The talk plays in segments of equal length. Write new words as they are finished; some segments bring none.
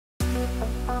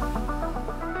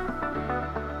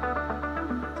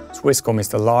Swisscom is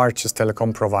the largest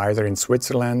telecom provider in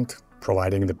Switzerland,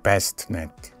 providing the best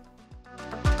net.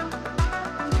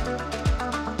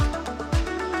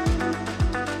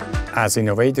 As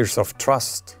innovators of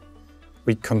trust,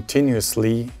 we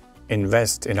continuously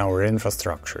invest in our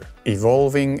infrastructure.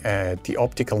 Evolving the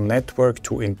optical network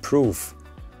to improve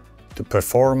the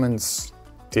performance,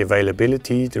 the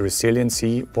availability, the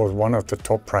resiliency was one of the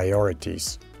top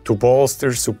priorities. To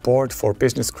bolster support for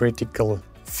business-critical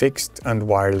fixed and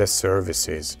wireless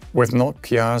services. With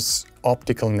Nokia's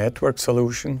optical network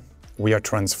solution, we are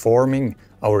transforming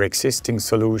our existing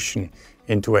solution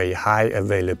into a high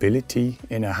availability,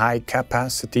 in a high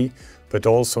capacity, but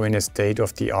also in a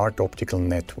state-of-the-art optical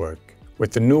network.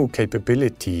 With the new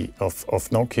capability of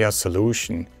Nokia's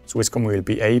solution, Swisscom will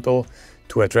be able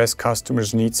to address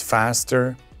customers' needs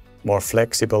faster, more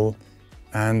flexible,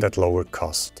 and at lower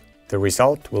cost. The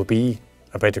result will be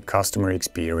a better customer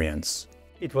experience.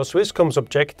 It was Swisscom's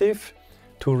objective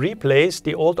to replace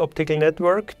the old optical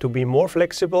network to be more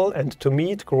flexible and to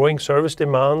meet growing service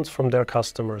demands from their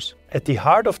customers. At the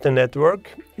heart of the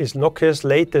network is Nokia's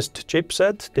latest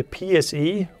chipset, the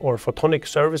PSE or Photonic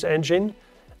Service Engine,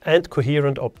 and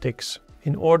coherent optics.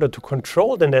 In order to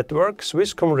control the network,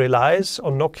 Swisscom relies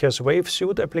on Nokia's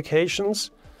WaveSuite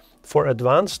applications for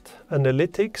advanced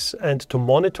analytics and to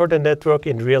monitor the network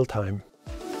in real time.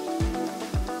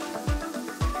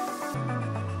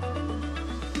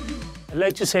 I'd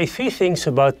like to say three things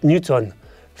about Newton.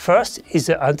 First is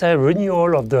the entire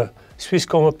renewal of the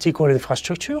Swisscom optical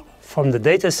infrastructure, from the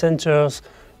data centers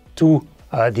to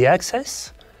the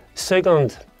access.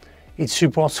 Second, it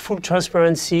supports full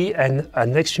transparency and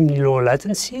an extremely low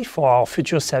latency for our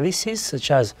future services,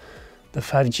 such as the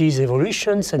 5G's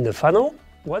evolutions and the funnel.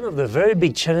 One of the very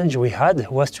big challenges we had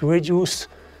was to reduce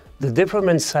the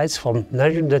deployment sites from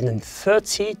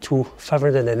 930 to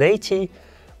 580,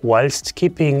 whilst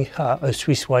keeping a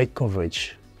Swiss-wide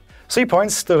coverage. 3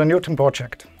 points to the Newton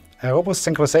project. A robust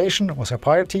synchronization was a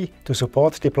priority to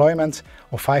support deployment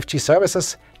of 5G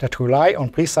services that rely on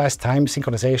precise time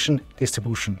synchronization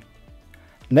distribution.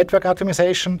 Network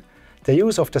optimization, the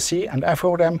use of the C and F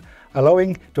modem,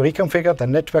 allowing to reconfigure the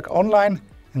network online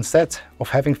instead of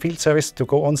having field service to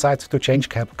go on-site to change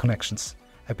cable connections.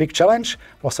 A big challenge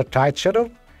was a tight schedule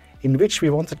in which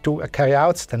we wanted to carry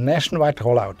out the nationwide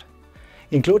rollout,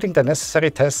 including the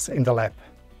necessary tests in the lab.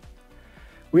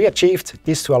 We achieved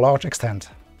this to a large extent.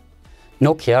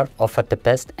 Nokia offered the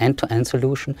best end-to-end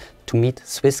solution to meet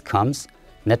Swisscom's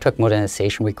network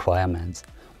modernization requirements.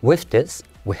 With this,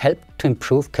 we helped to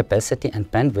improve capacity and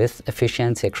bandwidth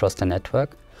efficiency across the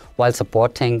network, while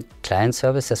supporting client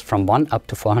services from 1 up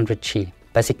to 400G.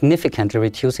 By significantly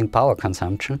reducing power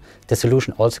consumption, the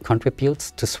solution also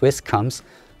contributes to Swisscom's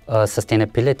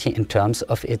sustainability in terms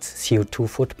of its CO2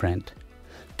 footprint.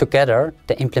 Together,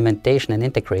 the implementation and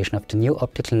integration of the new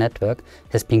optical network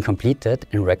has been completed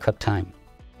in record time.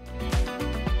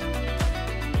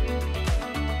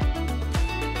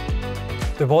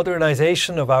 The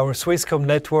modernization of our Swisscom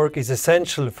network is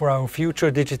essential for our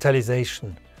future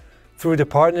digitalization. Through the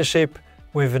partnership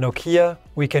with Nokia,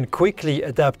 we can quickly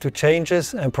adapt to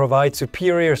changes and provide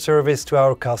superior service to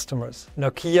our customers.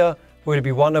 Nokia will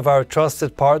be one of our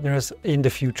trusted partners in the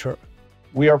future.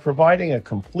 We are providing a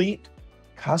complete,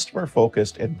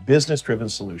 customer-focused and business-driven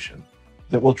solution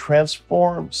that will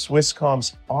transform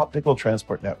Swisscom's optical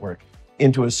transport network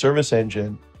into a service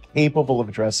engine capable of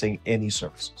addressing any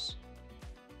services.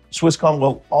 Swisscom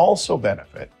will also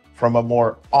benefit from a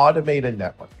more automated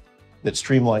network that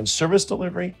streamlines service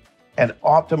delivery and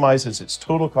optimizes its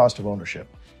total cost of ownership,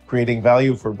 creating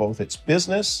value for both its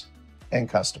business and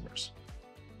customers.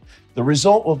 The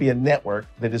result will be a network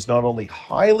that is not only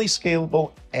highly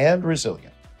scalable and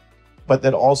resilient, but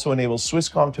that also enables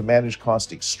Swisscom to manage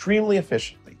costs extremely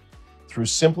efficiently through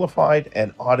simplified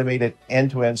and automated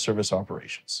end-to-end service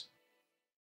operations.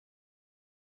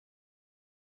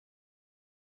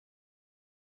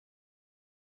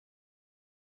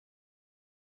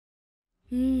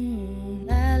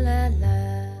 La